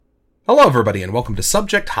Hello, everybody, and welcome to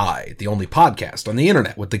Subject High, the only podcast on the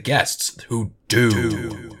internet with the guests who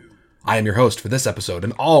do. I am your host for this episode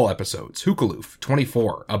and all episodes, Hookaloof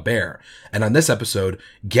 24, a bear. And on this episode,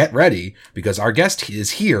 get ready, because our guest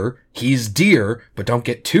is here, he's dear, but don't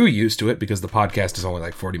get too used to it because the podcast is only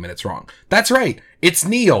like 40 minutes long. That's right, it's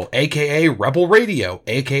Neil, aka Rebel Radio,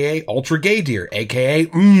 aka Ultra Gay Deer, aka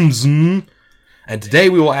And today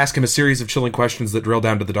we will ask him a series of chilling questions that drill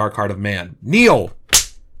down to the dark heart of man. Neil!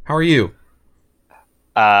 How are you?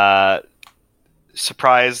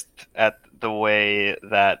 Surprised at the way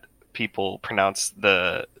that people pronounce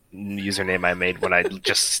the username I made when I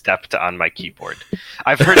just stepped on my keyboard.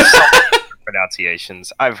 I've heard some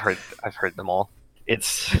pronunciations. I've heard them all.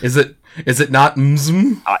 Is it not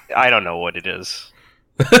mzm? I don't know what it is.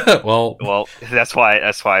 well, that's why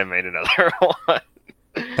I made another one.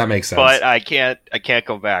 That makes sense. But I can't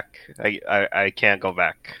go back. I can't go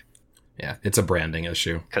back. Yeah, it's a branding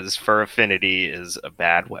issue. Because Fur Affinity is a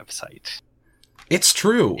bad website. It's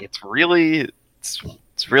true. It's really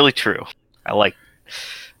true. I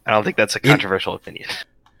don't think that's a controversial opinion.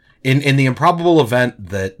 In the improbable event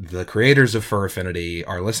that the creators of Fur Affinity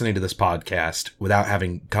are listening to this podcast without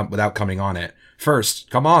coming on it,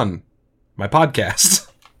 first, come on my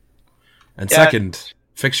podcast. And second,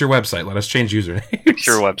 fix your website. Let us change usernames. Fix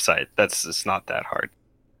your website. It's not that hard.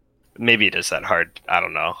 Maybe it is that hard. I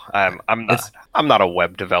don't know. I'm not a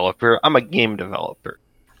web developer. I'm a game developer.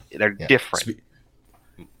 They're different.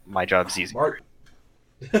 My job's easier.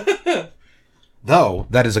 Though,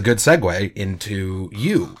 that is a good segue into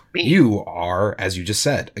you. Me. You are, as you just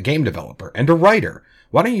said, a game developer and a writer.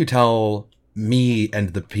 Why don't you tell me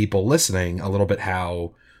and the people listening a little bit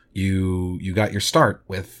how you got your start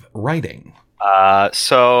with writing?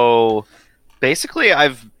 So basically,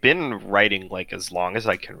 I've been writing like as long as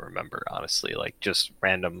I can remember, honestly, like just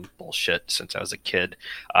random bullshit since I was a kid.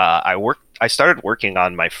 I started working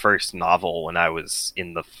on my first novel when I was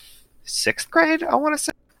in the 6th grade, I want to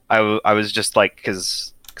say. I was just like,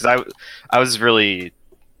 because I was really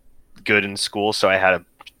good in school, so I had a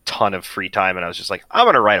ton of free time, and I was just like, I'm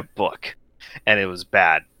going to write a book. And it was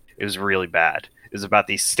bad. It was really bad. It was about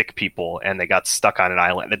these stick people, and they got stuck on an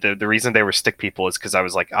island. The reason they were stick people is because I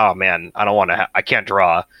was like, oh man, I can't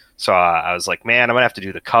draw. So I was like, man, I'm gonna have to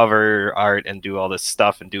do the cover art and do all this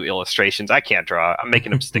stuff and do illustrations. I can't draw. I'm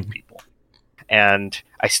making them stick people. And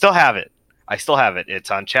I still have it.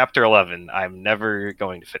 It's on chapter 11. I'm never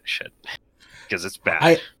going to finish it because it's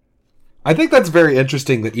bad. I think that's very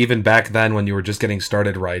interesting that even back then when you were just getting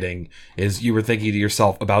started writing, is you were thinking to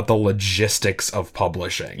yourself about the logistics of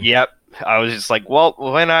publishing. Yep. I was just like, well,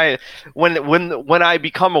 when I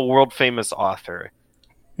become a world famous author,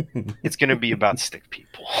 it's going to be about stick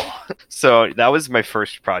people. So that was my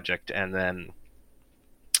first project, and then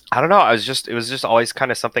I don't know. It was just always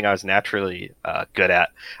kind of something I was naturally good at.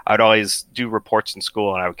 I would always do reports in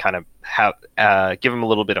school, and I would kind of have give them a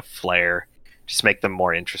little bit of flair, just make them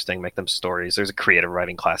more interesting, make them stories. There's a creative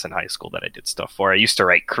writing class in high school that I did stuff for. I used to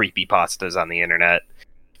write creepypastas on the internet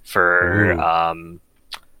for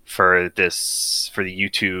the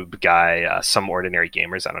YouTube guy, Some Ordinary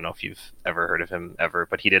Gamers. I don't know if you've ever heard of him ever,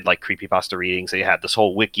 but he did like creepypasta readings. He had this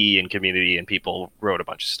whole wiki and community, and people wrote a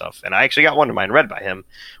bunch of stuff. And I actually got one of mine read by him,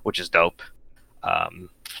 which is dope. And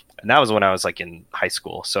that was when I was like in high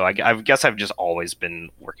school. So I guess I've just always been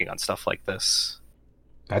working on stuff like this.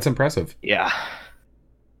 That's impressive. Yeah.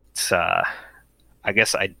 It's, I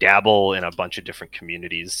guess I dabble in a bunch of different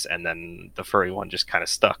communities, and then the furry one just kind of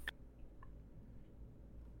stuck.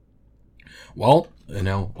 Well,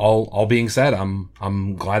 all being said,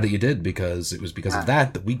 I'm glad that you did, because it was because of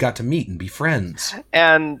that we got to meet and be friends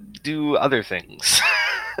and do other things.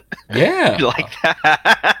 Yeah, like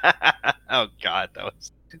that. Oh God,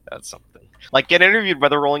 that's something. Like get interviewed by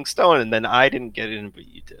the Rolling Stone, and then I didn't get in, but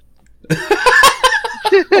you did.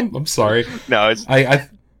 I'm sorry. No, it's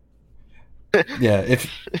yeah.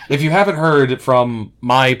 If you haven't heard from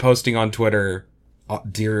my posting on Twitter.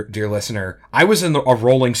 Dear listener, I was in a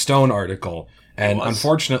Rolling Stone article, and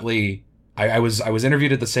unfortunately, I was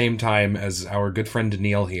interviewed at the same time as our good friend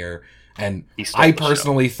Neil here, and I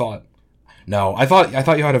personally thought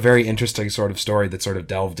you had a very interesting sort of story that sort of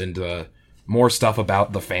delved into more stuff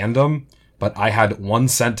about the fandom, but I had one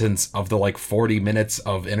sentence of the like 40 minutes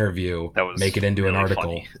of interview make it into really an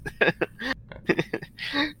article.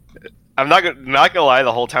 I'm not gonna lie.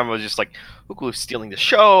 The whole time I was just like, Hookaloo's stealing the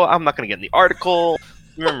show. I'm not gonna get in the article.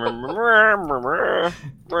 No,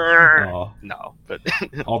 but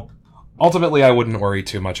ultimately, I wouldn't worry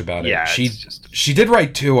too much about it. Yeah, she did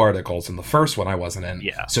write 2 articles, and the first one I wasn't in.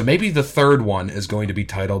 Yeah. So maybe the third one is going to be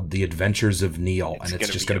titled "The Adventures of Neil," and it's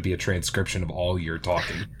just going to be a transcription of all your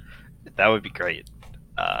talking. That would be great.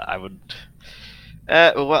 I would.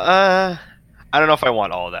 I don't know if I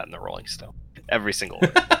want all of that in the Rolling Stone. Every single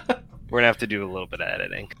one. We're gonna have to do a little bit of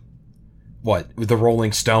editing. What? The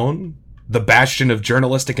Rolling Stone? The bastion of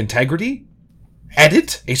journalistic integrity?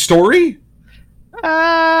 Edit a story?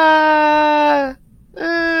 I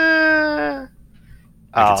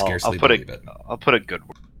can scarcely believe it. I'll put a good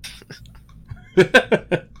word.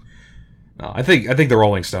 No, I think the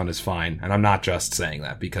Rolling Stone is fine, and I'm not just saying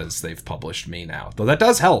that because they've published me now, though that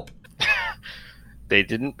does help. They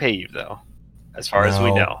didn't pay you though, as far as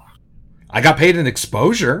we know. I got paid an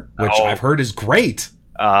exposure, which I've heard is great.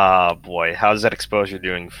 Boy, how's that exposure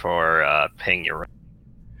doing for paying your rent?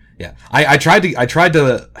 Yeah, I tried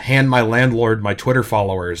to hand my landlord my Twitter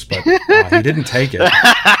followers, but he didn't take it.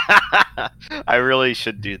 I really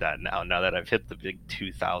should do that now that I've hit the big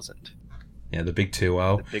 2,000. Yeah, the big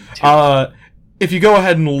 2-0. The big 2. If you go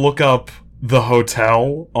ahead and look up the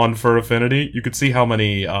hotel on Fur Affinity, you can see how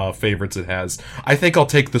many favorites it has. I think I'll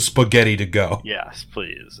take the spaghetti to go. Yes,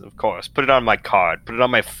 please, of course. Put it on my card. Put it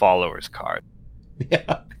on my followers card.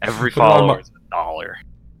 Yeah. Every follower is $1.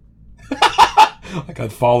 I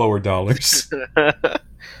got follower dollars.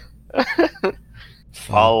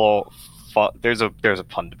 There's a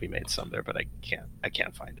pun to be made somewhere, but I can't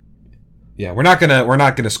find it. Yeah, we're not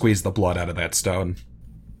gonna squeeze the blood out of that stone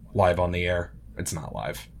live on the air. It's not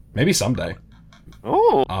live. Maybe someday.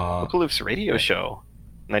 Oh, Bookaloo's radio show,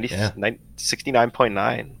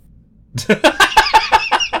 69.9.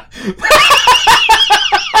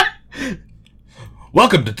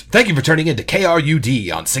 Thank you for turning in to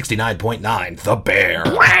KRUD on 69.9, The Bear.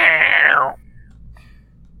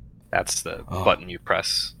 That's the button you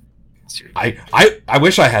press. I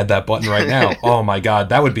wish I had that button right now. Oh my god,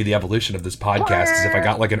 that would be the evolution of this podcast, is if I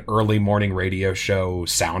got like an early morning radio show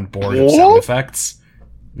soundboard of sound effects.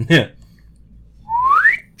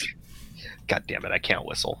 God damn it, I can't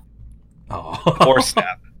whistle. Oh. Or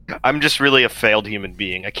snap. I'm just really a failed human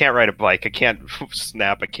being. I can't ride a bike, I can't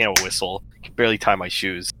snap, I can't whistle. I can barely tie my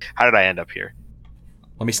shoes. How did I end up here?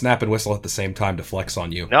 Let me snap and whistle at the same time to flex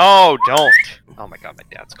on you. No, don't! Oh my god, my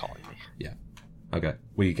dad's calling me. Yeah. Okay,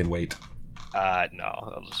 we can wait.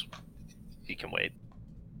 No, he can wait.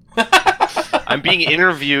 I'm being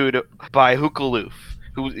interviewed by Hookaloof,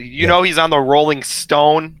 who, you know, he's on the Rolling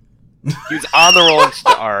Stone. He was on the Rolling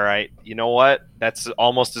Stone. All right, you know what? That's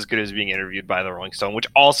almost as good as being interviewed by the Rolling Stone, which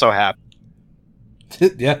also happened.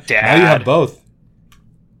 Yeah, Dad. Now you have both.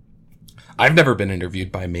 I've never been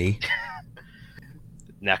interviewed by me.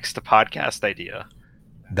 Next, a podcast idea.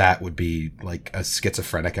 That would be like a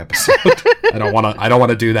schizophrenic episode. I don't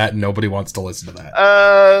want to do that, and nobody wants to listen to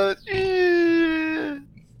that.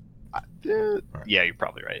 Yeah, you're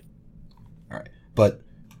probably right. All right, but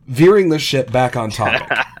veering the ship back on topic.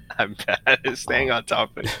 I'm bad at staying on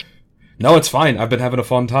topic. No, it's fine. I've been having a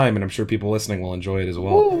fun time, and I'm sure people listening will enjoy it as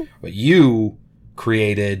well. Woo. But you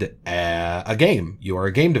created a game. You are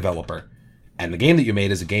a game developer, and the game that you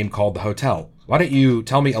made is a game called The Hotel. Why don't you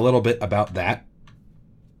tell me a little bit about that?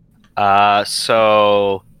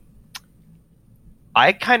 So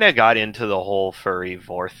I kind of got into the whole furry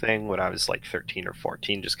vor thing when I was like 13 or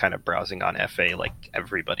 14, just kind of browsing on FA like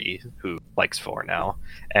everybody who likes vor now.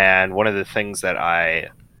 And one of the things that I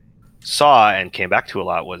saw and came back to a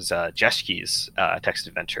lot was Jeski's text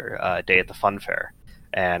adventure, Day at the Fun Fair.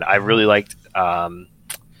 And I really liked it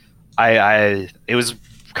was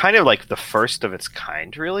kind of like the first of its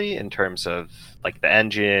kind, really, in terms of like the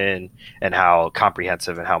engine and how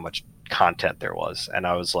comprehensive and how much content there was. And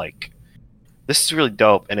I was like, this is really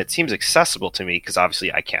dope, and it seems accessible to me because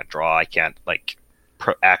obviously I can't draw, I can't like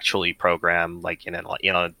actually program like in a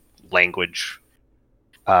language.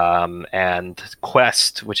 And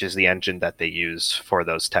Quest, which is the engine that they use for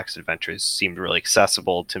those text adventures, seemed really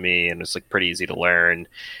accessible to me, and it's like pretty easy to learn.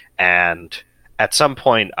 And at some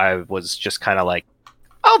point, I was just kind of like,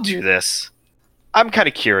 I'll do this. I'm kind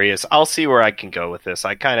of curious. I'll see where I can go with this.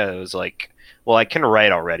 I kind of was like, well, I can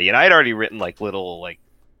write already, and I had already written like little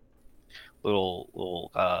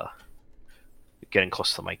getting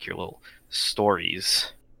close to the mic here, little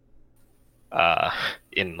stories.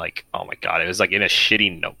 In like, oh my god, it was like in a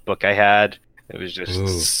shitty notebook I had. It was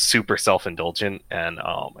just super self-indulgent, and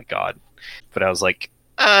oh my god. But I was like,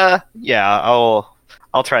 yeah, I'll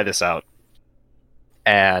try this out.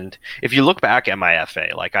 And if you look back at my FA,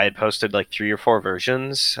 like I had posted like 3 or 4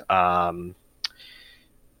 versions, like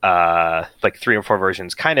 3 or 4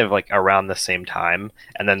 versions kind of like around the same time,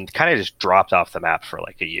 and then kind of just dropped off the map for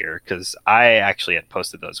like a year because I actually had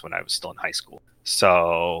posted those when I was still in high school.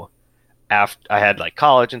 So after I had like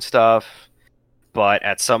college and stuff, but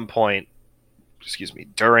at some point,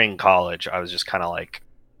 during college, I was just kind of like,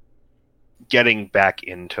 getting back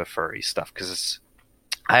into furry stuff because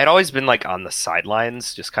I had always been like on the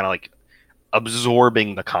sidelines, just kind of like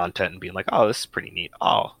absorbing the content and being like, oh, this is pretty neat.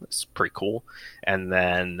 Oh, this is pretty cool. And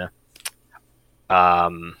then I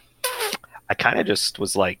kind of just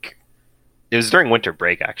was like, it was during winter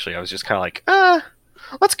break, actually. I was just kind of like,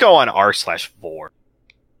 let's go on r/vor.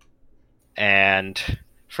 And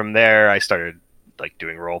from there, I started like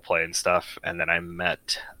doing roleplay and stuff. And then I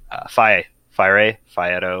met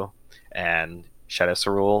Fiedo, and Shadow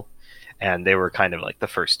Cerule. And they were kind of like the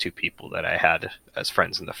first two people that I had as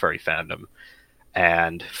friends in the furry fandom.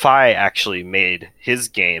 And Fi actually made his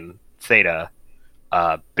game, Theta,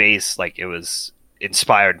 base, like it was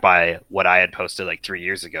inspired by what I had posted like 3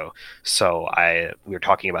 years ago. So we were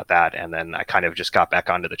talking about that, and then I kind of just got back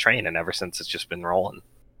onto the train, and ever since it's just been rolling.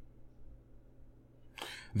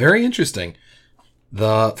 Very interesting.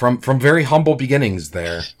 From very humble beginnings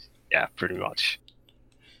there. Yeah, pretty much.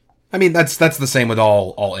 I mean, that's the same with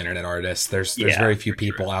all internet artists. There's Yeah, very few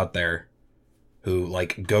people out there who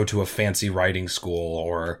like go to a fancy writing school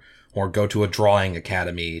or go to a drawing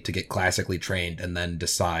academy to get classically trained and then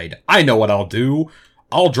decide, I know what I'll do.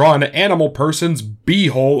 I'll draw an animal person's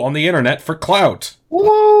beehole on the internet for clout.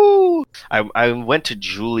 Woo! I went to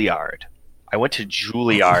Juilliard.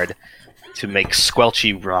 To make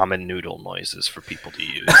squelchy ramen noodle noises for people to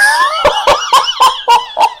use.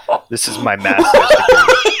 This is my master's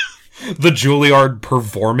degree. The Juilliard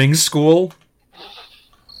Performing School?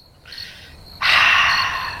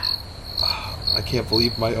 I can't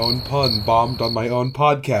believe my own pun bombed on my own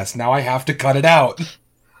podcast. Now I have to cut it out.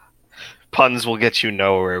 Puns will get you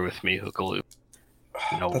nowhere with me, Hookaloo.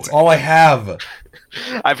 Nowhere. That's all I have.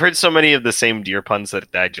 I've heard so many of the same deer puns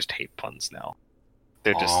that I just hate puns now.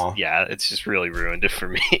 They're just, Aw. yeah, it's just really ruined it for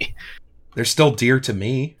me. They're still dear to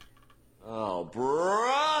me. Oh,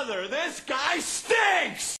 brother, this guy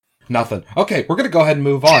stinks! Nothing. Okay, we're gonna go ahead and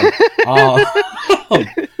move on.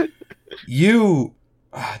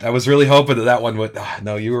 I was really hoping that one would.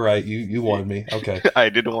 No, you were right. You warned me. Okay. I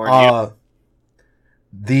did warn you.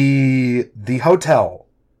 The hotel,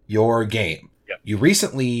 your game. Yep. You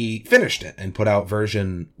recently finished it and put out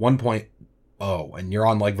version 1.0, and you're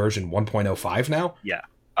on like version 1.05 now? Yeah.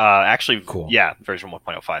 Actually, cool. Yeah, version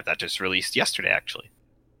 1.05. That just released yesterday, actually.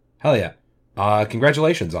 Hell yeah.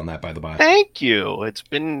 Congratulations on that, by the by. Thank you. It's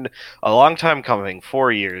been a long time coming,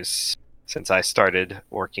 4 years since I started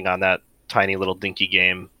working on that tiny little dinky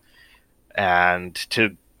game, and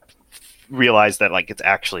to realize that like it's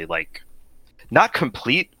actually like not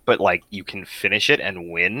complete, but like you can finish it and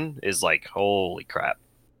win is like holy crap.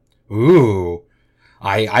 Ooh.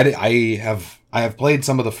 I have played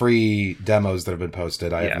some of the free demos that have been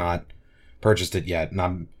posted. I have not purchased it yet,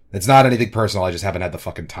 and it's not anything personal. I just haven't had the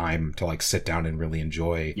fucking time to like sit down and really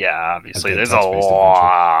enjoy. Yeah, obviously, there's a touch-based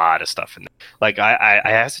lot of stuff in there. Like I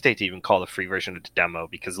hesitate to even call the free version of the demo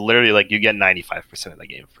because literally, like, you get 95% of the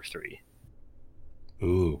game for free.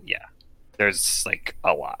 Ooh, yeah. There's like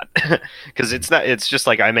a lot because it's not. It's just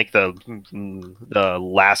like I make the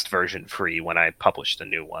last version free when I publish the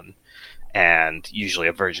new one, and usually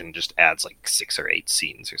a version just adds like 6 or 8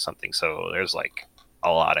 scenes or something. So there's like a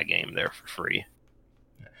lot of game there for free.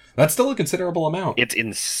 That's still a considerable amount.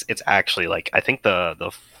 It's actually like I think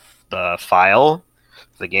the file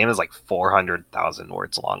for the game is like 400,000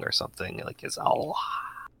 words long or something. Like it's a lot.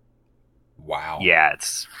 Wow. Yeah,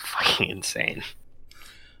 it's fucking insane.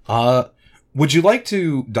 Would you like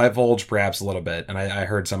to divulge perhaps a little bit? And I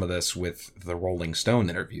heard some of this with the Rolling Stone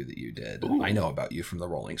interview that you did. Ooh. I know about you from the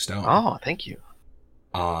Rolling Stone. Oh, thank you.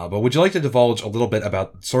 But would you like to divulge a little bit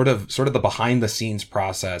about sort of the behind the scenes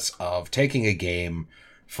process of taking a game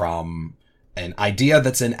from an idea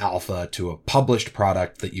that's in alpha to a published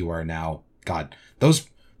product that you are now, God,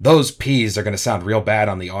 those P's are going to sound real bad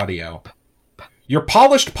on the audio. Your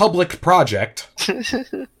polished public project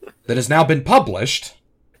that has now been published.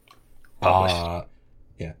 Yeah.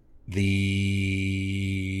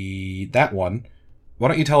 That one. Why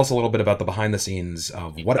don't you tell us a little bit about the behind the scenes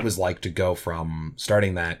of what it was like to go from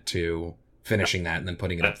starting that to finishing that and then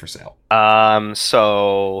putting it up for sale?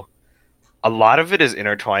 So a lot of it is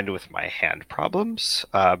intertwined with my hand problems,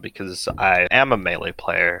 because I am a Melee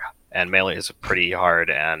player, and Melee is a pretty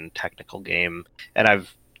hard and technical game, and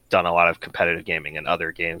I've done a lot of competitive gaming in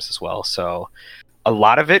other games as well. So a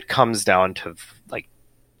lot of it comes down to like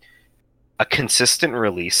a consistent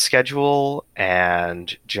release schedule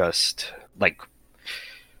and just like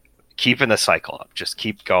keeping the cycle up, just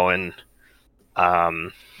keep going.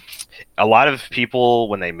 A lot of people,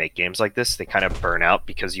 when they make games like this, they kind of burn out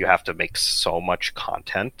because you have to make so much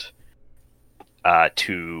content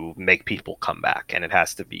to make people come back, and it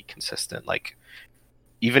has to be consistent. Like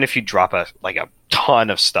even if you drop a ton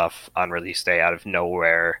of stuff on release day out of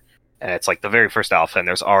nowhere, and it's like the very first alpha, and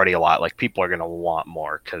there's already a lot, like people are going to want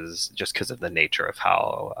more because of the nature of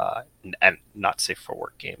how and not safe for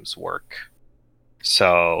work games work.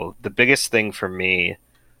 So the biggest thing for me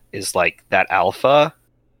is like that alpha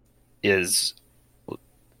is,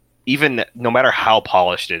 even no matter how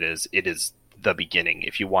polished it is the beginning.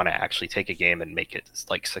 If you want to actually take a game and make it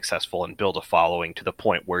like successful and build a following to the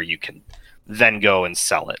point where you can then go and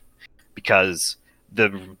sell it. Because the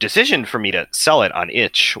decision for me to sell it on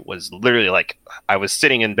itch was literally like, I was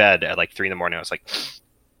sitting in bed at like 3 a.m. I was like,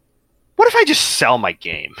 what if I just sell my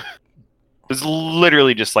game? It was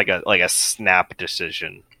literally just like a snap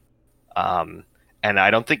decision. And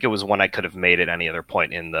I don't think it was one I could have made at any other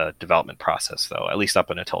point in the development process, though, at least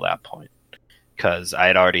up until that point. Because I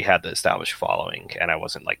had already had the established following, and I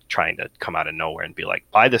wasn't like trying to come out of nowhere and be like,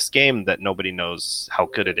 buy this game that nobody knows how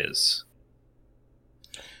good it is.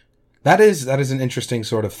 That is an interesting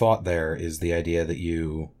sort of thought there, is the idea that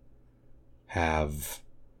you have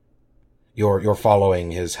your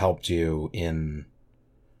following has helped you in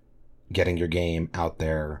getting your game out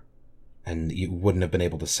there, and you wouldn't have been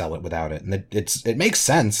able to sell it without it. And it makes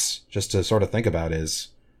sense just to sort of think about is,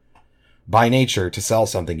 by nature, to sell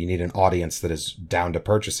something, you need an audience that is down to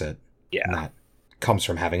purchase it. Yeah. And that comes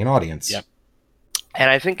from having an audience. Yep. And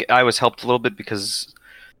I think I was helped a little bit because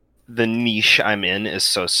the niche I'm in is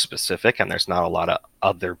so specific, and there's not a lot of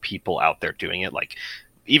other people out there doing it. Like,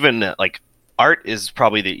 even like art is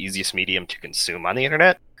probably the easiest medium to consume on the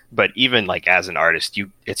internet. But even like as an artist,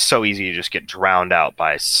 it's so easy to just get drowned out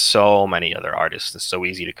by so many other artists. It's so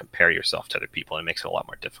easy to compare yourself to other people, and it makes it a lot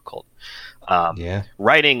more difficult.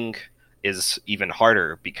 Writing is even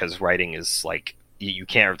harder, because writing is like, you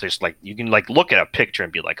can't just like, you can like look at a picture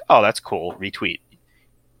and be like, oh, that's cool, retweet.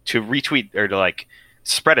 To retweet or to like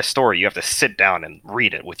spread a story, you have to sit down and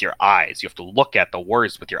read it with your eyes. You have to look at the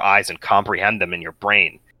words with your eyes and comprehend them in your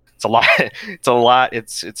brain. It's a lot.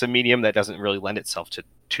 It's a medium that doesn't really lend itself to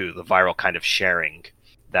the viral kind of sharing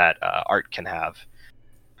that art can have.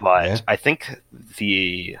 But I think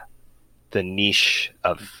the niche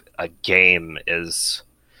of a game is,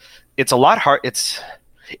 it's a lot hard. It's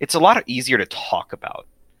a lot easier to talk about.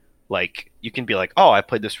 Like, you can be like, oh, I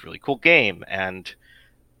played this really cool game, and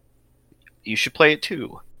you should play it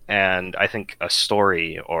too. And I think a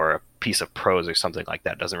story or a piece of prose or something like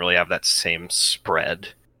that doesn't really have that same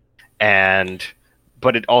spread.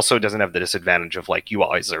 But it also doesn't have the disadvantage of like, you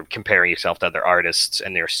always are comparing yourself to other artists,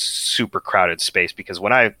 and they're super crowded space. Because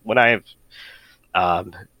when I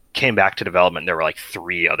came back to development, there were like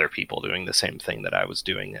 3 other people doing the same thing that I was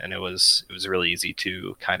doing, and it was really easy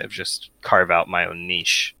to kind of just carve out my own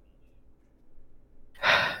niche.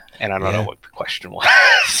 And I don't know what the question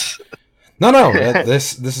was. No.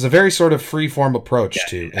 This is a very sort of free-form approach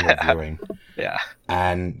to interviewing. Yeah.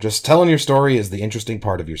 And just telling your story is the interesting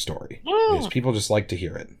part of your story. Because people just like to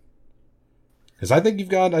hear it. Because I think you've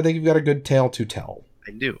got a good tale to tell.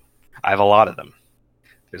 I do. I have a lot of them.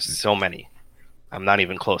 There's so many. I'm not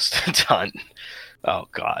even close to done. Oh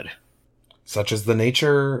God. Such is the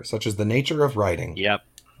nature of writing. Yep.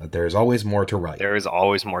 That there is always more to write. There is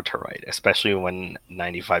always more to write, especially when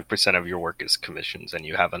 95% of your work is commissions, and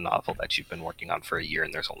you have a novel that you've been working on for a year,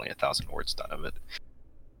 and there's only 1,000 words done of it.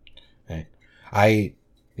 Hey,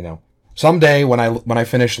 someday when I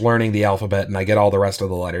finish learning the alphabet and I get all the rest of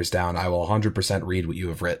the letters down, I will 100% read what you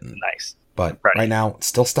have written. Nice. But right now, it's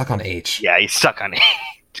still stuck on H. Yeah, he's stuck on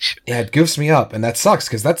H. Yeah, it goofs me up, and that sucks,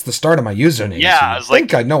 because that's the start of my username. Yeah, so I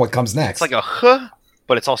think I know what comes next. It's like a huh,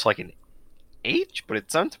 but it's also like an H, but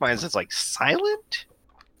sometimes it's like silent.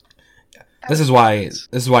 This is why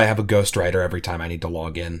I have a ghostwriter every time I need to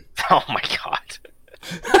log in. Oh my God.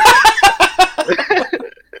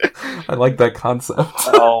 I like that concept.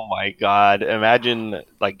 Oh my God. Imagine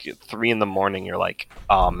like 3 a.m, you're like,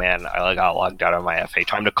 oh man, I got logged out of my FA.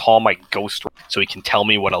 Time to call my ghost so he can tell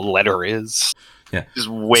me what a letter is. Yeah. Just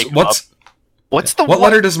wake up. What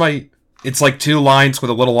letter does my... It's like 2 lines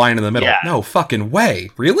with a little line in the middle. Yeah. No fucking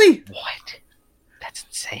way. Really? What? That's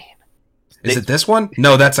insane. Is it this one?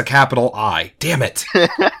 No, that's a capital I. Damn it.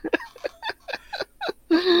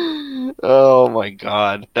 Oh my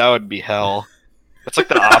God. That would be hell. That's like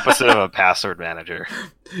the opposite of a password manager.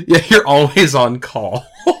 Yeah, you're always on call.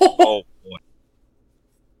 Oh boy.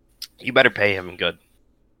 You better pay him good.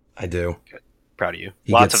 I do. Good. Proud of you.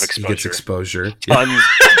 He Lots gets, of exposure. He gets exposure. Tons.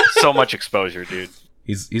 So much exposure, dude.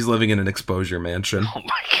 He's living in an exposure mansion. Oh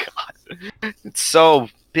my God. It's so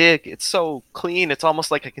big. It's so clean. It's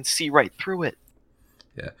almost like I can see right through it.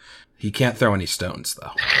 Yeah. He can't throw any stones,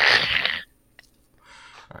 though.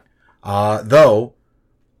 Though,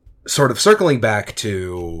 sort of circling back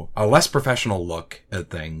to a less professional look at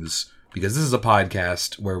things, because this is a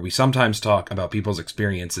podcast where we sometimes talk about people's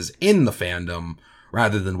experiences in the fandom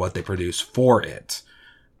rather than what they produce for it.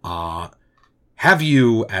 Have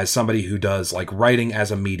you, as somebody who does like writing as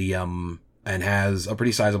a medium and has a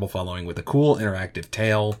pretty sizable following with a cool interactive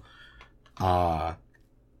tale, have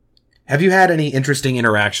you had any interesting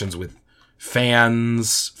interactions with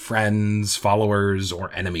fans, friends, followers,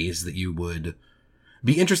 or enemies that you would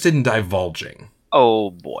be interested in divulging? Oh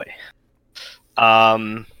boy.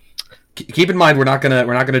 Keep in mind, we're not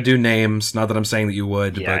gonna do names. Not that I'm saying that you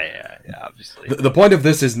would. Yeah, obviously. The point of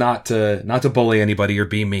this is not to bully anybody or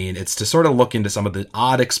be mean. It's to sort of look into some of the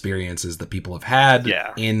odd experiences that people have had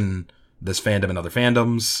in this fandom and other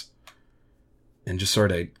fandoms, and just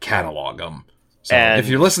sort of catalog them. So if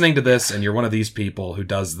you're listening to this and you're one of these people who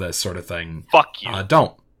does this sort of thing, fuck you.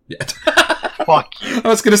 Don't. Fuck you. I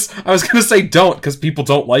was gonna say don't, because people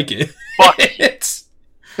don't like it. Fuck it.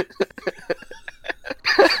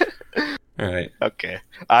 All right. Okay.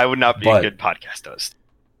 I would not be a good podcast host.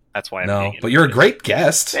 That's why I'm no, but you're a great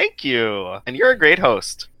guest. Thank you. And you're a great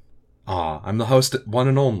host. I'm the host, one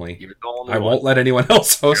and only. You're the only I one. won't let anyone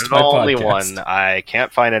else host my podcast. You're the only one. I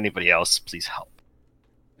can't find anybody else. Please help.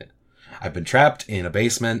 I've been trapped in a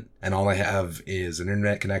basement, and all I have is an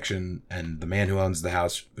internet connection, and the man who owns the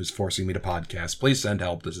house is forcing me to podcast. Please send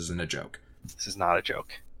help. This isn't a joke. This is not a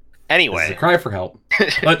joke. Anyway. This is a cry for help.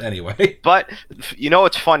 But anyway. But, you know,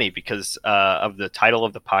 it's funny because of the title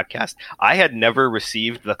of the podcast. I had never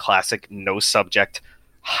received the classic no subject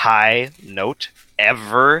high note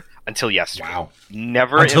ever until yesterday. Wow.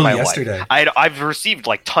 Never until in my yesterday. life. I've received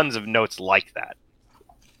like tons of notes like that.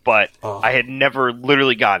 But I had never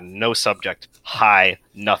literally gotten no subject, high,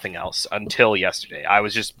 nothing else until yesterday. I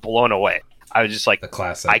was just blown away. I was just like, the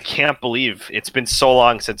classic. I can't believe it's been so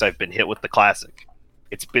long since I've been hit with the classic.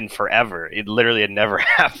 It's been forever. It literally had never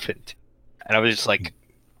happened. And I was just like,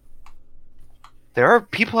 there are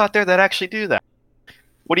people out there that actually do that.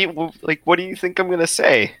 What do you think I'm going to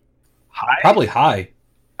say? Hi? Probably high.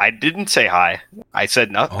 I didn't say hi. I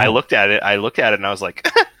said nothing. I looked at it and I was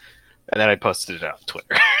like, and then I posted it on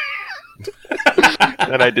Twitter.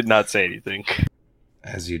 And I did not say anything.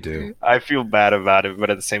 As you do. I feel bad about it, but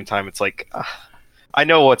at the same time, it's like, I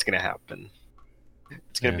know what's going to happen.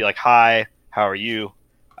 It's going to be like, hi, how are you?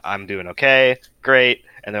 I'm doing okay, great,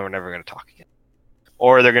 and then we're never going to talk again.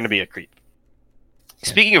 Or they're going to be a creep.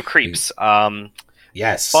 Speaking of creeps,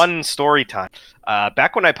 yes, fun story time.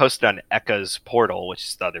 Back when I posted on Eka's portal, which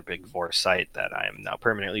is the other big Vor site that I am now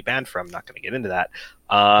permanently banned from, I'm not going to get into that.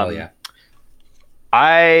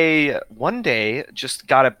 I one day just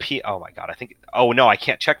got a oh my god, I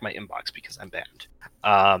can't check my inbox because I'm banned.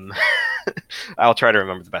 I'll try to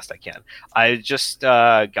remember the best I can. I just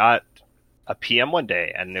got a PM one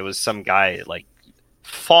day, and it was some guy like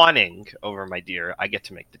fawning over my deer. I get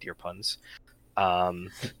to make the deer puns.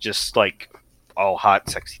 Just like, oh, hot,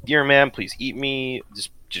 sexy deer man, please eat me.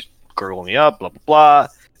 Just gurgle me up, blah blah blah.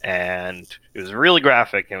 And it was really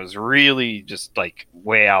graphic. And it was really just like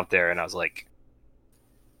way out there, and I was like,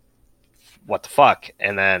 what the fuck?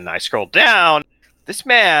 And then I scrolled down. This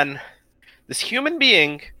man, this human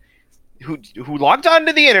being who logged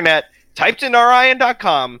onto the internet, typed in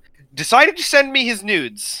rion.com, decided to send me his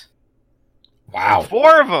nudes. Wow.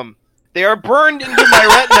 4 of them. They are burned into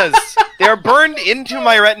my retinas. They are burned into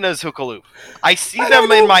my retinas, Hookaloo. I see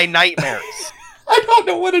them in my nightmares. I don't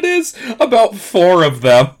know what it is about 4 of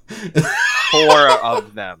them. 4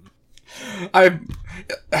 of them.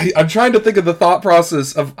 I'm trying to think of the thought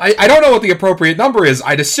process of... I don't know what the appropriate number is.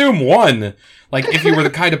 I'd assume 1. Like, if you were the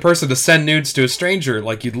kind of person to send nudes to a stranger,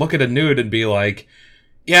 like, you'd look at a nude and be like,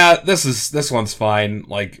 yeah, this one's fine.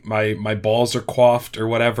 Like, my balls are coiffed or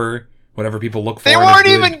whatever people look for. They weren't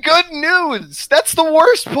even good nudes. That's the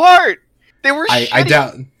worst part. They were shitty. I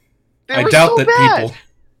doubt so that bad.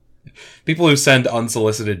 people who send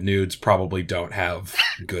unsolicited nudes probably don't have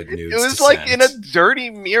good nudes. It was like in a dirty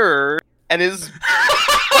mirror, and his.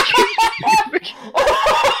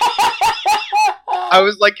 I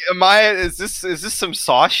was like, is this some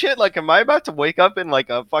Saw shit? Like, am I about to wake up in like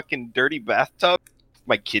a fucking dirty bathtub?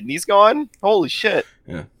 My kidney's gone? Holy shit.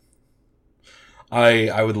 Yeah.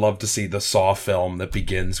 I would love to see the Saw film that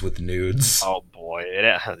begins with nudes. Oh boy.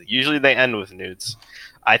 Usually they end with nudes.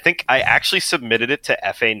 I think I actually submitted it to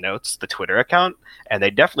FA Notes, the Twitter account, and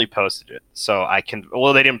they definitely posted it. So I can...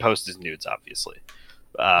 Well, they didn't post his nudes, obviously.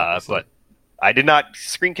 But I did not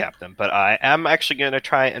screen cap them. But I am actually going to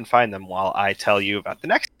try and find them while I tell you about the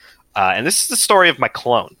next. And this is the story of my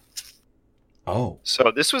clone. Oh.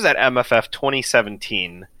 So this was at MFF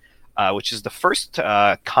 2017. which is the first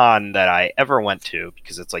con that I ever went to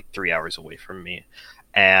because it's like 3 hours away from me.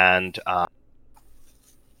 And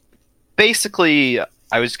basically,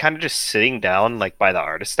 I was kind of just sitting down like by the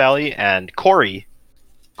artist alley, and Corey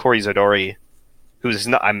Zadori, who's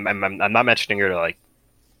not, I'm not mentioning her to like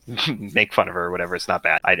make fun of her or whatever. It's not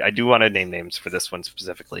bad. I do want to name names for this one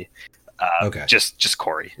specifically. Okay. Just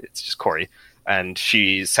Corey. It's just Corey. And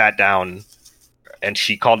she sat down and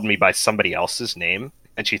she called me by somebody else's name,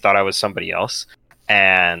 and she thought I was somebody else.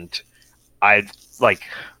 And I like,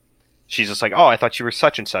 she's just like, oh, I thought you were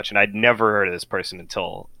such and such. And I'd never heard of this person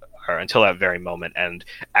until that very moment. And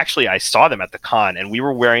actually I saw them at the con, and we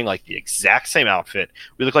were wearing like the exact same outfit.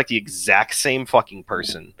 We looked like the exact same fucking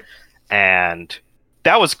person. And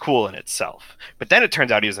that was cool in itself. But then it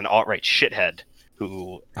turns out he was an alt-right shithead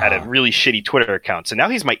who had a really shitty Twitter account. So now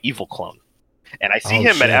he's my evil clone. And I see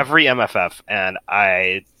him at every MFF, and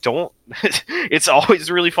I don't... It's always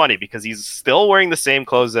really funny because he's still wearing the same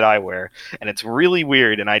clothes that I wear, and it's really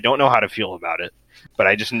weird, and I don't know how to feel about it. But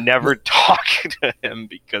I just never talk to him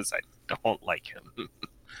because I don't like him.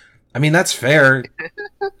 I mean, that's fair.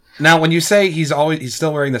 Now, when you say he's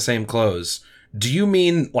still wearing the same clothes, do you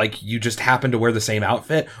mean like you just happen to wear the same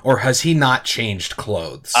outfit, or has he not changed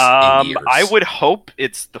clothes in years? I would hope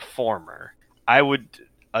it's the former. I would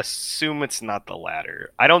assume it's not the latter.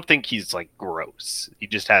 I don't think he's like gross. He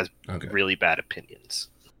just has really bad opinions.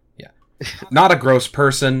 Yeah. Not a gross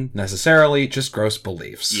person necessarily, just gross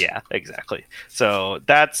beliefs. Yeah, exactly. So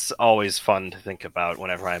that's always fun to think about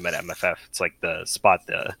whenever I'm at MFF. It's like the spot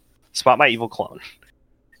my evil clone.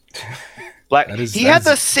 He had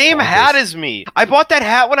the same hat as me. I bought that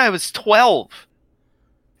hat when I was 12.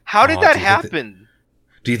 How did that happen?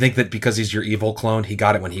 Do you think that because he's your evil clone, he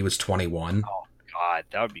got it when he was 21? Oh God,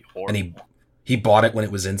 that would be horrible. And he bought it when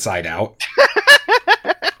it was inside out?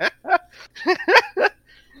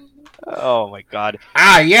 Oh my God.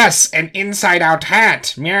 Ah, yes, an inside out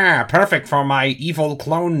hat. Yeah, perfect for my evil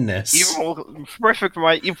cloneness. Perfect for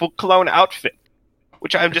my evil clone outfit,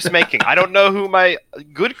 which I'm just making. I don't know who my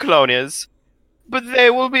good clone is, but they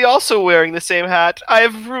will be also wearing the same hat. I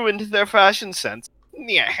have ruined their fashion sense.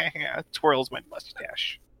 Yeah, twirls my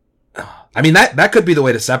mustache. I mean, that could be the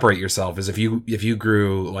way to separate yourself, is if you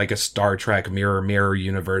grew like a Star Trek mirror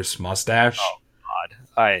universe mustache. Oh God,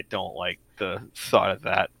 I don't like the thought of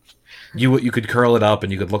that. You could curl it up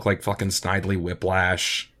and you could look like fucking Snidely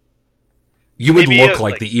Whiplash. You would look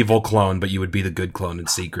like the evil clone, but you would be the good clone in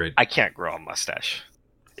secret. I can't grow a mustache.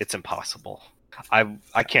 It's impossible.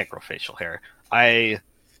 I can't grow facial hair. I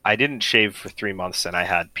didn't shave for 3 months and I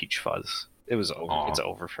had peach fuzz. It was over. Aww. It's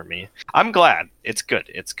over for me. I'm glad. It's good.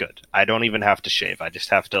 It's good. I don't even have to shave. I just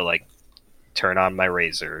have to like turn on my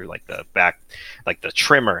razor, like the back, like the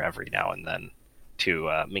trimmer every now and then to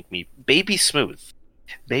make me baby smooth.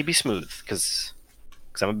 Baby smooth, because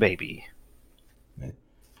I'm a baby.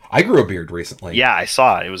 I grew a beard recently. Yeah, I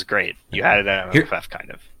saw it. It was great. You had it at MFF,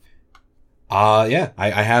 kind of. Yeah,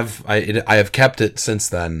 I have kept it since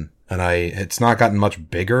then, and it's not gotten much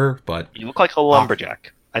bigger, but you look like a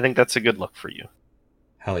lumberjack. I think that's a good look for you.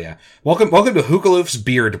 Hell yeah! Welcome to Hookaloof's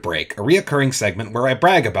Beard Break, a reoccurring segment where I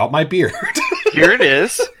brag about my beard. Here it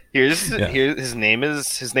is. Here his name is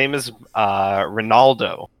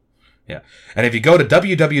Ronaldo. Yeah, and if you go to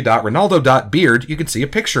www.ronaldo.beard, you can see a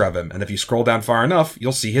picture of him, and if you scroll down far enough,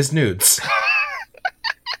 you'll see his nudes.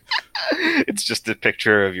 It's just a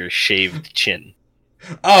picture of your shaved chin.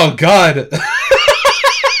 Oh God!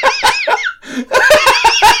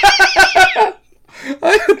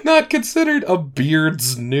 I had not considered a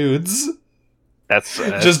beard's nudes. That's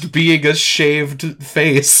just being a shaved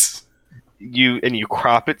face. You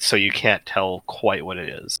crop it so you can't tell quite what it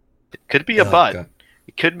is. It could be a butt. God.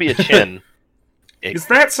 It could be a chin. Is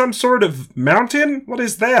that some sort of mountain? What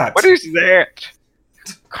is that? What is that?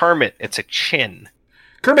 Kermit, it's a chin.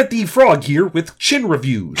 Kermit the Frog here with chin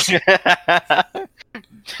reviews.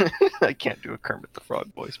 I can't do a Kermit the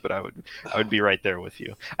Frog voice, but I would be right there with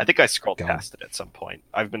you. I think I scrolled past it at some point.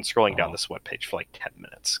 I've been scrolling down this webpage for like 10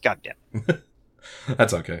 minutes. God damn.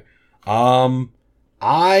 That's okay.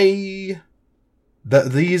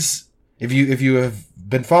 If you have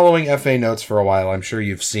been following FA Notes for a while, I'm sure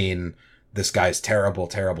you've seen this guy's terrible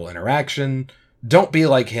interaction. Don't be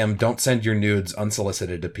like him. Don't send your nudes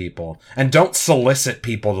unsolicited to people, and don't solicit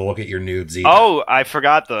people to look at your nudes either. Oh, I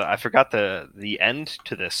forgot the end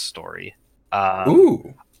to this story.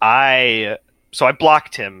 Ooh. So I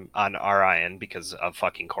blocked him on RIN because of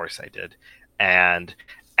fucking course I did, and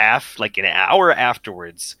like an hour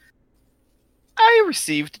afterwards, I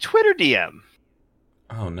received a Twitter DM.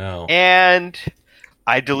 Oh no! And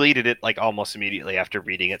I deleted it like almost immediately after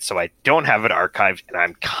reading it, so I don't have it archived, and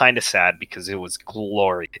I'm kind of sad because it was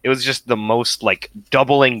glory. It was just the most like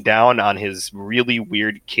doubling down on his really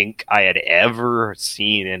weird kink I had ever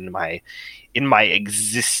seen in my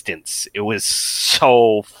existence. It was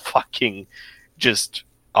so fucking just,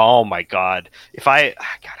 oh my god. I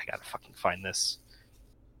gotta fucking find this.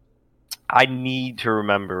 I need to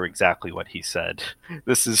remember exactly what he said.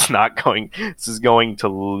 This is going to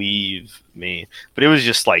leave me. But it was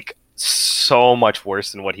just like so much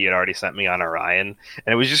worse than what he had already sent me on Orion.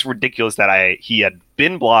 And it was just ridiculous that he had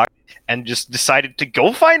been blocked and just decided to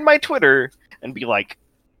go find my Twitter and be like,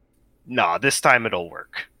 nah, this time it'll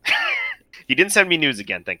work. He didn't send me nudes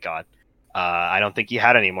again, thank God. I don't think he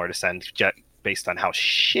had any more to send based on how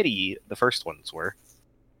shitty the first ones were.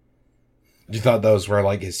 You thought those were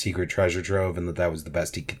like his secret treasure trove and that was the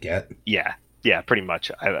best he could get? Yeah, pretty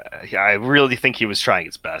much. I really think he was trying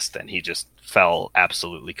his best, and he just fell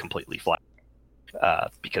absolutely, completely flat.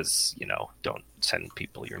 Because, don't send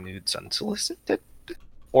people your nudes unsolicited.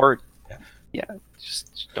 Or,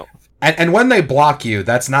 just don't. And when they block you,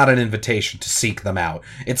 that's not an invitation to seek them out.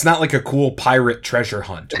 It's not like a cool pirate treasure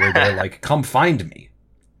hunt where they're like, come find me.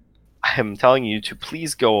 I am telling you to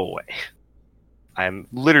please go away. I'm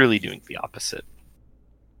literally doing the opposite.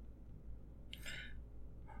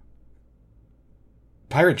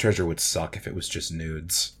 Pirate treasure would suck if it was just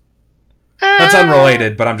nudes. That's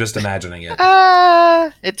unrelated, but I'm just imagining it.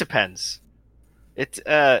 It depends.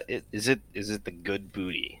 Is it the good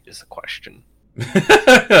booty is the question.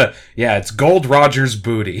 Yeah, it's Gold Roger's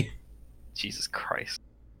booty. Jesus Christ.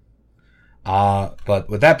 But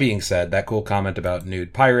with that being said, that cool comment about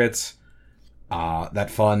nude pirates, that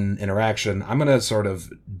fun interaction, I'm gonna sort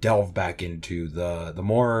of delve back into the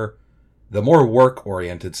more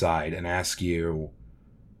work-oriented side and ask you,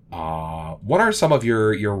 what are some of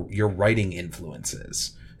your writing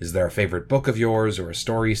influences? Is there a favorite book of yours or a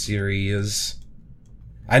story series?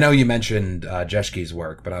 I know you mentioned Jeschke's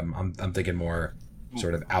work, but I'm thinking more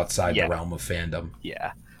sort of outside the realm of fandom.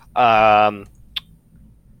 Yeah.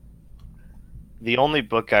 The only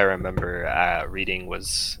book I remember reading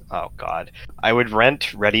was, I would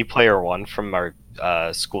rent Ready Player One from our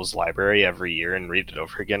school's library every year and read it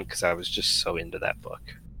over again because I was just so into that book.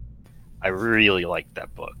 I really liked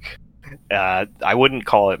that book. I wouldn't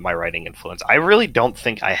call it my writing influence. I really don't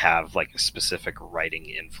think I have like a specific writing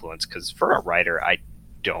influence because for a writer, I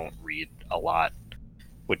don't read a lot,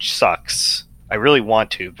 which sucks. I really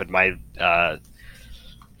want to, but my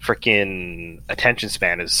freaking attention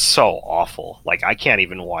span is so awful. Like, I can't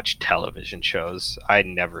even watch television shows. I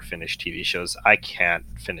never finish TV shows. I can't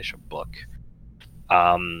finish a book.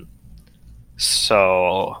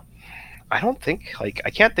 So I don't think, I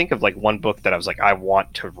can't think of one book that I was like, I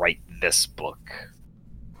want to write this book.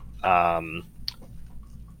 I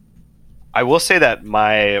will say that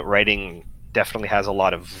my writing definitely has a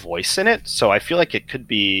lot of voice in it, so I feel like it could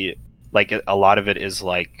be a lot of it is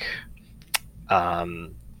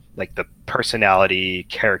the personality,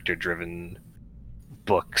 character-driven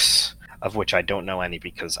books, of which I don't know any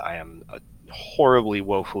because I am horribly,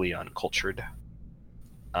 woefully uncultured.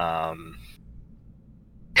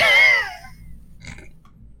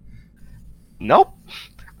 Nope.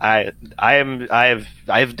 I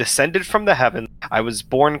have descended from the heavens. I was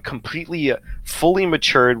born completely, fully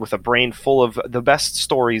matured with a brain full of the best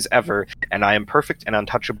stories ever, and I am perfect and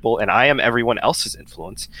untouchable, and I am everyone else's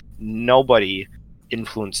influence. Nobody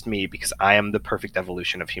influenced me because I am the perfect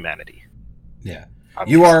evolution of humanity. Yeah.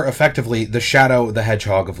 You are effectively the Shadow the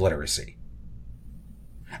Hedgehog of literacy.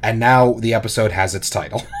 And now the episode has its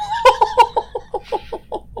title.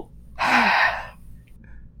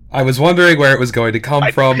 I was wondering where it was going to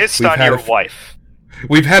come from. Pissed on your wife.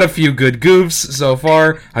 We've had a few good goofs so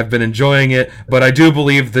far. I've been enjoying it, but I do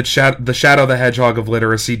believe that the Shadow the Hedgehog of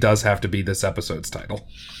literacy does have to be this episode's title.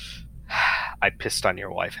 I pissed on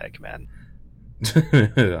your wife, Eggman.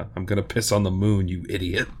 I'm gonna piss on the moon, you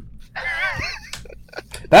idiot.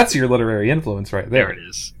 That's your literary influence right there. There it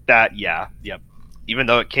is. Yep. Even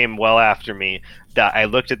though it came well after me, that I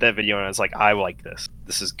looked at that video and I was like, I like this.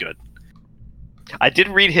 This is good. I did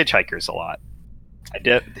read Hitchhikers a lot. I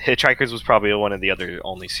did. Hitchhikers was probably one of the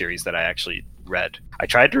only series that I actually read. I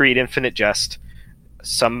tried to read Infinite Jest.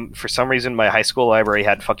 For some reason, my high school library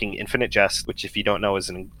had fucking Infinite Jest, which, if you don't know, is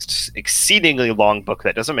an exceedingly long book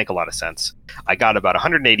that doesn't make a lot of sense. I got about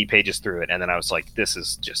 180 pages through it, and then I was like, this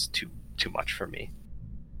is just too much for me.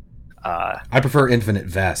 I prefer Infinite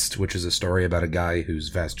Vest, which is a story about a guy whose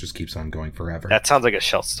vest just keeps on going forever. That sounds like a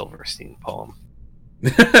Shel Silverstein poem.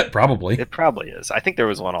 Probably. It probably is. I think there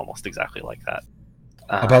was one almost exactly like that.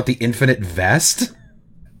 About the Infinite Vest?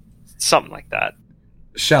 Something like that.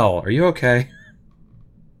 Shell, are you okay?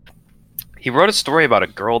 He wrote a story about a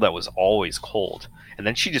girl that was always cold, and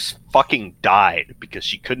then she just fucking died because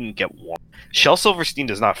she couldn't get warm. Shel Silverstein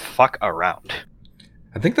does not fuck around.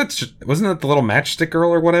 I think wasn't that the little matchstick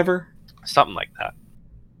girl or whatever? Something like that.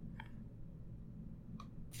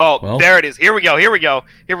 Oh, Well. There it is. Here we go.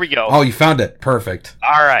 Oh, you found it. Perfect.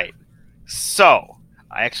 All right. So,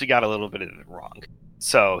 I actually got a little bit of it wrong.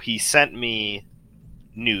 So, he sent me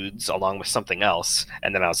nudes along with something else,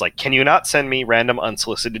 and then I was like, can you not send me random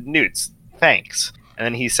unsolicited nudes? Thanks. And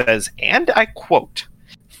then he says, and I quote,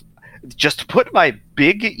 just put my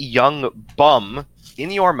big young bum in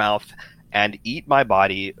your mouth and eat my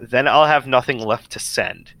body, then I'll have nothing left to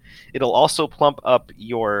send. It'll also plump up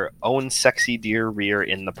your own sexy deer rear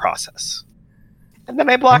in the process. And then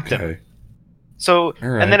I blocked him. So,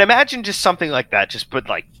 right. And then imagine just something like that, just put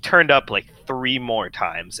like turned up like 3 more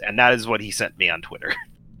times, and that is what he sent me on Twitter.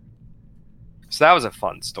 So that was a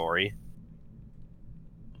fun story.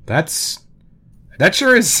 That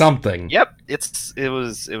sure is something. Yep, it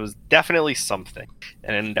was definitely something,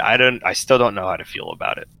 and I still don't know how to feel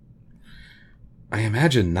about it. I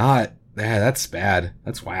imagine not. Yeah, that's bad.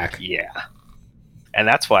 That's whack. Yeah, and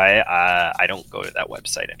that's why I don't go to that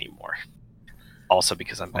website anymore. Also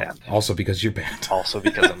because I'm banned. Also because you're banned. Also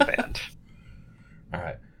because I'm banned. All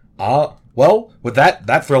right. Well, with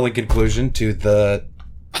that thrilling conclusion to the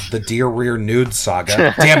Deer Rear Nudes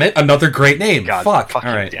saga. Damn it, another great name. God, Fuck. All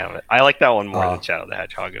right. Damn it. I like that one more than Shadow the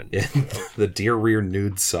Hedgehog. Yeah, the Deer Rear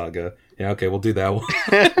Nudes saga. Yeah, okay, we'll do that one.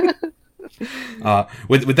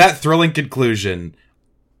 With that thrilling conclusion,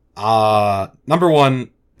 number one,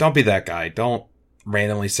 don't be that guy. Don't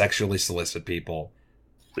randomly sexually solicit people.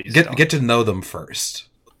 Please get to know them first.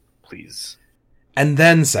 Please. And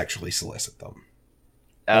then sexually solicit them.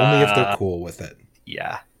 Only if they're cool with it.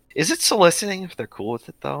 Yeah. Is it soliciting if they're cool with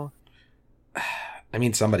it, though? I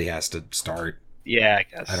mean, somebody has to start. Yeah, I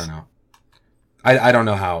guess. I don't know. I don't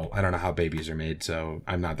know how babies are made, so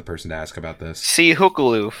I'm not the person to ask about this. See,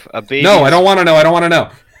 Hookaloof, a baby. No, I don't want to know.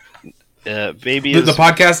 Baby The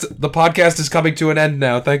podcast is coming to an end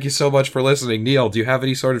now. Thank you so much for listening. Neil, do you have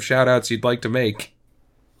any sort of shout outs you'd like to make?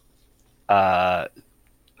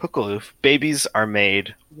 Hookaloof, babies are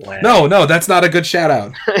made when... No, that's not a good shout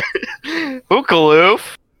out.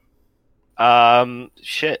 Hookaloof.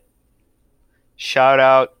 Shit. Shout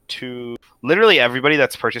out to literally everybody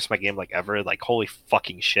that's purchased my game, like, ever. Like, holy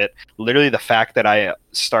fucking shit. Literally the fact that I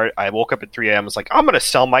woke up at 3 a.m. was like, I'm gonna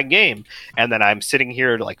sell my game. And then I'm sitting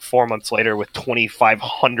here like 4 months later with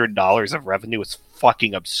 $2,500 of revenue is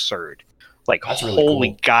fucking absurd. Like, that's really holy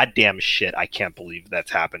cool. Goddamn shit, I can't believe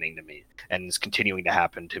that's happening to me. And is continuing to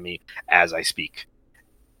happen to me as I speak.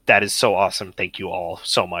 That is so awesome. Thank you all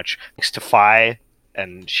so much. Thanks to Fi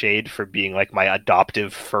and Shade for being like my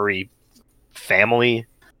adoptive furry family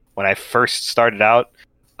when I first started out.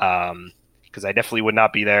 Because I definitely would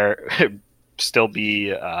not be there, still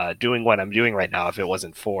be doing what I'm doing right now if it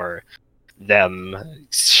wasn't for them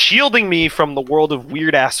shielding me from the world of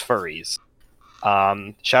weird ass furries.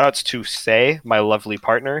 Shout outs to Say, my lovely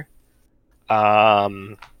partner.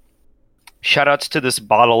 Shout outs to this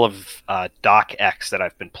bottle of Doc X that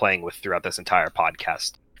I've been playing with throughout this entire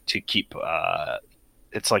podcast to keep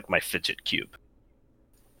it's like my fidget cube.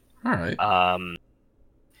 All right.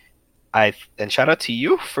 And shout out to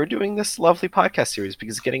you for doing this lovely podcast series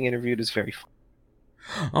because getting interviewed is very fun.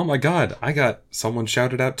 Oh my god, I got someone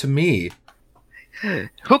shouted out to me.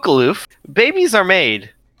 Hookaloof, babies are made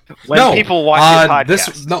when people watch your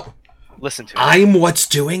podcast. Listen to it. I'm what's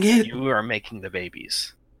doing it? You are making the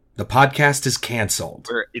babies. The podcast is canceled.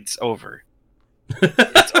 It's over.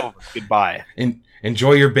 It's over. Goodbye.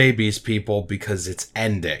 Enjoy your babies, people, because it's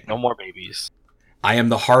ending. No more babies. I am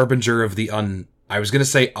the harbinger of the I was going to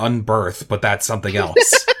say unbirth, but that's something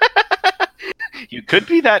else. You could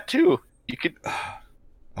be that, too. You could...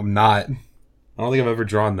 I'm not. I don't think I've ever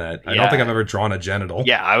drawn that. Yeah. I don't think I've ever drawn a genital.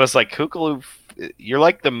 Yeah, I was like, Hookaloof, you're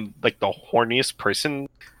like the horniest person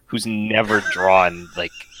who's never drawn,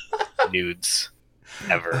 like, nudes.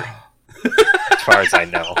 Ever. As far as I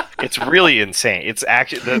know. It's really insane. It's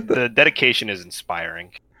actually... The dedication is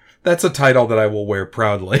inspiring. That's a title that I will wear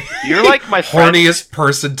proudly. You're like my friend... horniest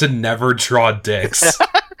person to never draw dicks.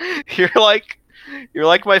 You're like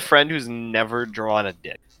my friend who's never drawn a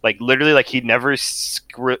dick. Like, literally, like, he never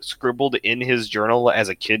scribbled in his journal as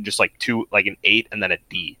a kid just like an 8 and then a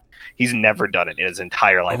D. He's never done it in his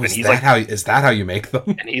entire life. Oh, and he's is that how you make them?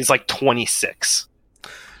 And he's like 26.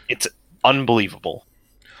 It's unbelievable.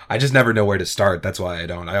 I just never know where to start. That's why I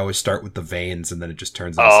don't. I always start with the veins, and then it just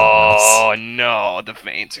turns into something else. Oh, no. The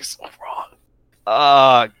veins are so wrong.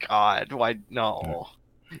 Oh, God. Why? No.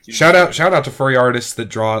 Shout out to furry artists that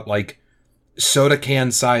draw like soda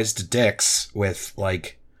can sized dicks with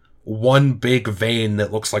like one big vein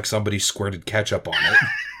that looks like somebody squirted ketchup on it.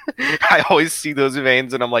 I always see those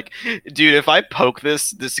veins and I'm like, dude, if I poke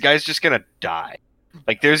this guy's just gonna die.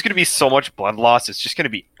 Like, there's gonna be so much blood loss, it's just gonna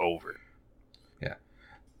be over. Yeah.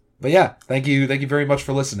 But yeah, thank you very much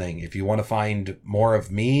for listening. If you want to find more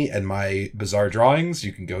of me and my bizarre drawings,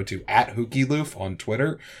 you can go to @HookieLoof on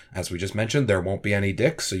Twitter. As we just mentioned, there won't be any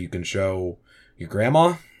dicks, so you can show your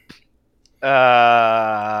grandma.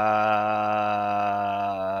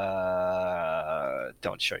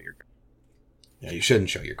 Don't show your. Yeah, you shouldn't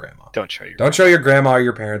show your grandma. Don't show your. Don't show your grandma or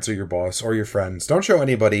your parents or your boss or your friends. Don't show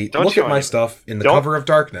anybody. Look at my stuff in the cover of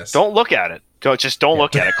darkness. Don't look at it. Don't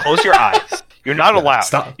look at it. Close your eyes. You're not allowed.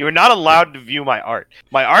 Stop. You're not allowed to view my art.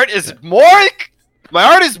 My art is more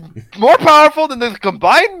powerful than the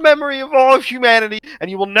combined memory of all of humanity, and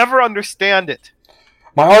you will never understand it.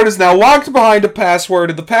 My art is now locked behind a password,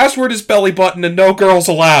 and the password is belly button and no girls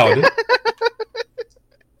allowed.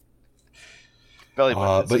 Belly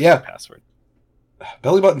button is but yeah. password.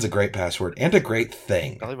 Belly button's a great password and a great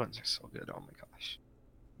thing. Belly buttons are so good. Oh my gosh.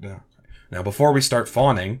 Yeah. Now, before we start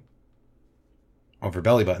fawning over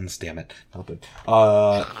belly buttons, damn it, help it.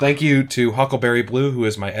 Thank you to Huckleberry Blue, who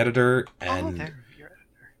is my editor, and Your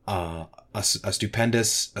editor. a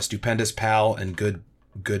stupendous pal and good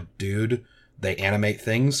dude. They animate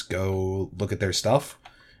things. Go look at their stuff.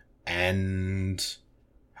 And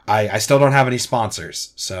I still don't have any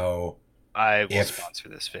sponsors, so I will sponsor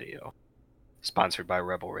this video. Sponsored by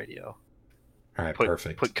Rebel Radio. All right,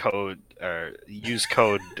 perfect. Use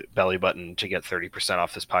code BELLYBUTTON to get 30%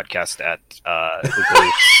 off this podcast at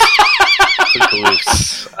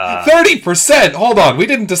Hookaloofs. 30%. Hold on, we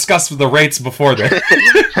didn't discuss the rates before this.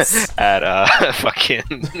 At fucking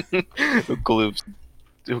Hookaloofs.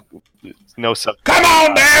 No sub. Come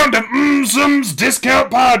on down to Mzum's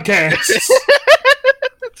Discount Podcast.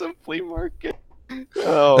 It's a flea market.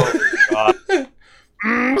 Oh god.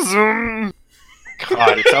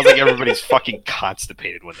 God, it sounds like everybody's fucking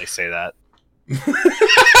constipated when they say that. For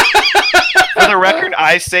the record,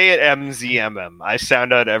 I say it MZMM. I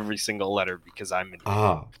sound out every single letter because I'm an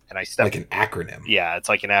idiot. And I step like an acronym. Yeah, it's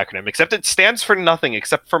like an acronym. Except it stands for nothing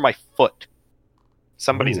except for my foot.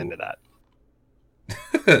 Somebody's into that.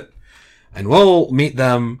 And we'll meet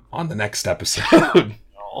them on the next episode.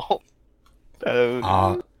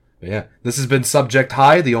 Yeah, this has been Subject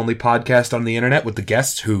High, the only podcast on the internet with the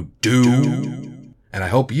guests who do. And I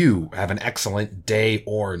hope you have an excellent day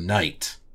or night.